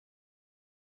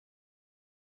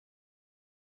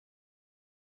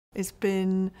It's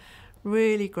been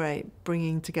really great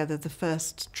bringing together the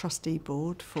first trustee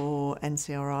board for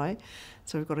NCRI.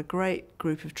 So we've got a great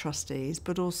group of trustees,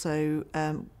 but also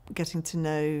getting to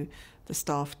know the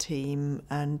staff team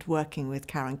and working with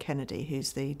Karen Kennedy,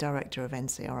 who's the director of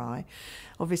NCRI.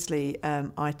 Obviously,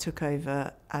 I took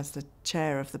over as the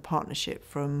chair of the partnership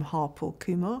from Harpal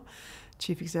Kumar,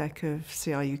 Chief Exec of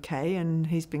CRI UK, and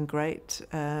he's been great,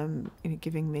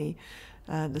 giving me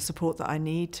the support that I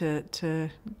need to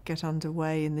get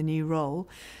underway in the new role.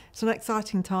 It's an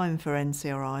exciting time for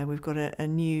NCRI. We've got a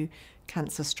new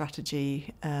cancer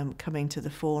strategy coming to the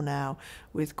fore now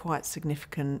with quite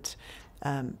significant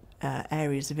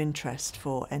areas of interest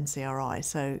for NCRI.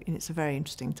 So it's a very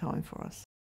interesting time for us.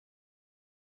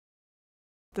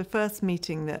 The first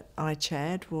meeting that I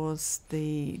chaired was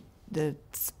the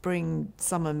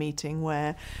spring-summer meeting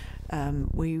where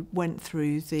we went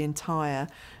through the entire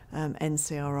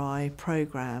NCRI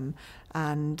programme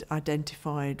and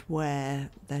identified where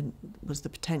there was the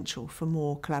potential for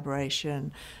more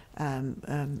collaboration,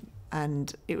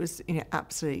 and it was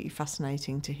absolutely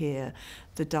fascinating to hear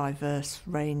the diverse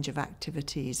range of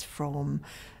activities, from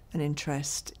an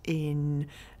interest in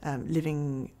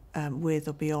living with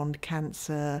or beyond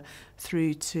cancer,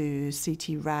 through to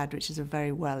CT-RAD, which is a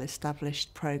very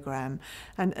well-established programme,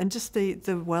 and just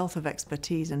the wealth of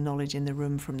expertise and knowledge in the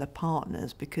room from the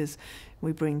partners, because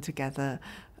we bring together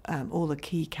all the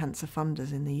key cancer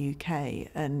funders in the UK,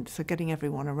 and so getting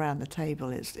everyone around the table,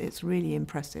 it's really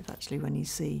impressive actually when you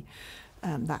see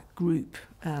that group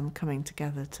coming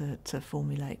together to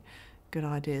formulate good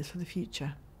ideas for the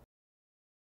future.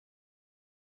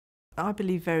 I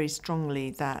believe very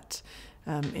strongly that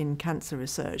in cancer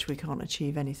research we can't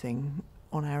achieve anything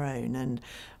on our own, and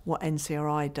what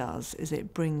NCRI does is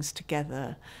it brings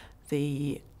together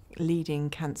the leading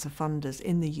cancer funders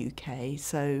in the UK,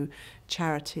 so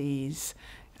charities,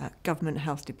 government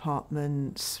health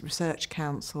departments, research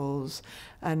councils,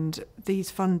 and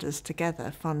these funders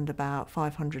together fund about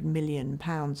 £500 million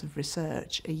of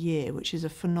research a year, which is a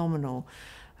phenomenal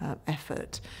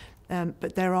effort.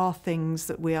 But there are things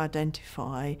that we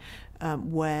identify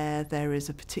where there is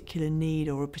a particular need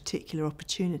or a particular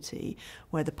opportunity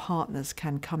where the partners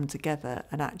can come together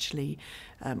and actually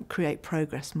create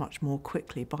progress much more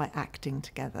quickly by acting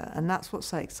together. And that's what's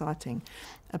so exciting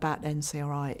about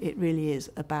NCRI. It really is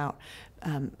about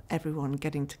everyone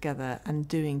getting together and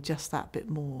doing just that bit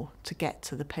more to get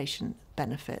to the patient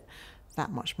benefit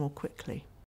that much more quickly.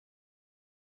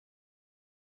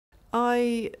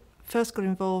 I first got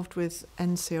involved with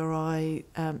NCRI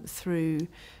through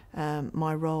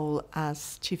my role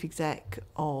as Chief Exec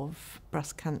of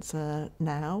Breast Cancer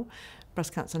Now.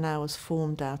 Breast Cancer Now was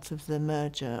formed out of the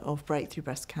merger of Breakthrough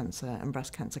Breast Cancer and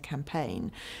Breast Cancer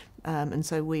Campaign, and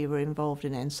so we were involved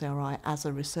in NCRI as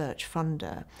a research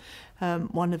funder.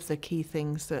 One of the key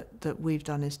things that we've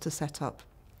done is to set up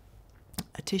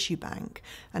a tissue bank,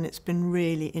 and it's been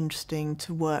really interesting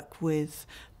to work with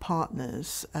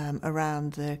partners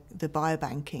around the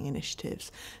biobanking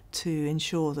initiatives to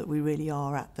ensure that we really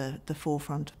are at the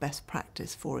forefront of best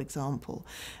practice, for example.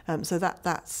 So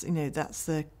that's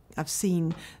I've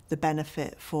seen the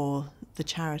benefit for the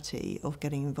charity of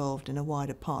getting involved in a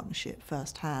wider partnership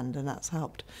firsthand, and that's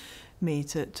helped me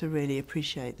to really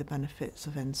appreciate the benefits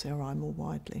of NCRI more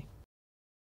widely.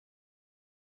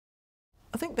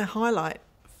 I think the highlight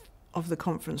of the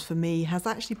conference for me has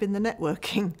actually been the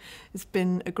networking. It's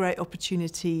been a great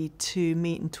opportunity to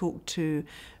meet and talk to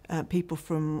people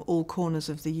from all corners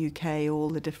of the UK, all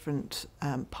the different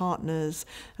partners,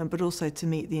 but also to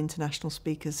meet the international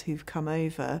speakers who've come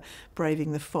over,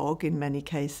 braving the fog in many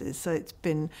cases. So it's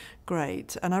been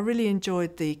great. And I really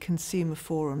enjoyed the consumer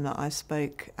forum that I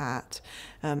spoke at.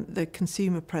 The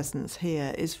consumer presence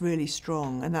here is really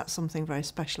strong, and that's something very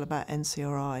special about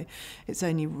NCRI. It's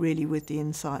only really with the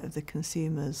insight of the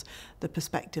consumers, the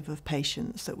perspective of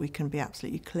patients, that we can be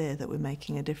absolutely clear that we're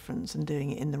making a difference and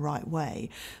doing it in the right way.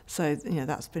 So,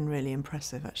 that's been really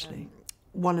impressive, actually.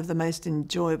 One of the most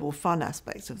enjoyable, fun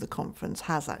aspects of the conference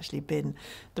has actually been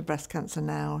the Breast Cancer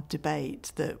Now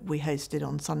debate that we hosted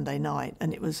on Sunday night,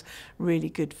 and it was really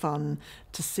good fun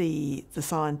to see the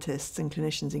scientists and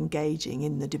clinicians engaging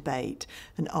in the debate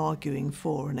and arguing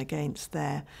for and against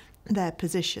their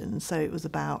positions. So it was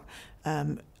about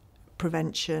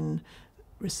prevention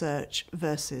research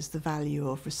versus the value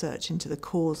of research into the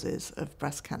causes of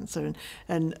breast cancer,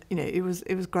 and it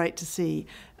was great to see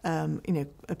a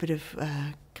bit of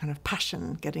kind of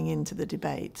passion getting into the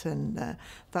debate, and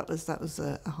that was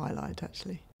a highlight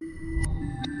actually.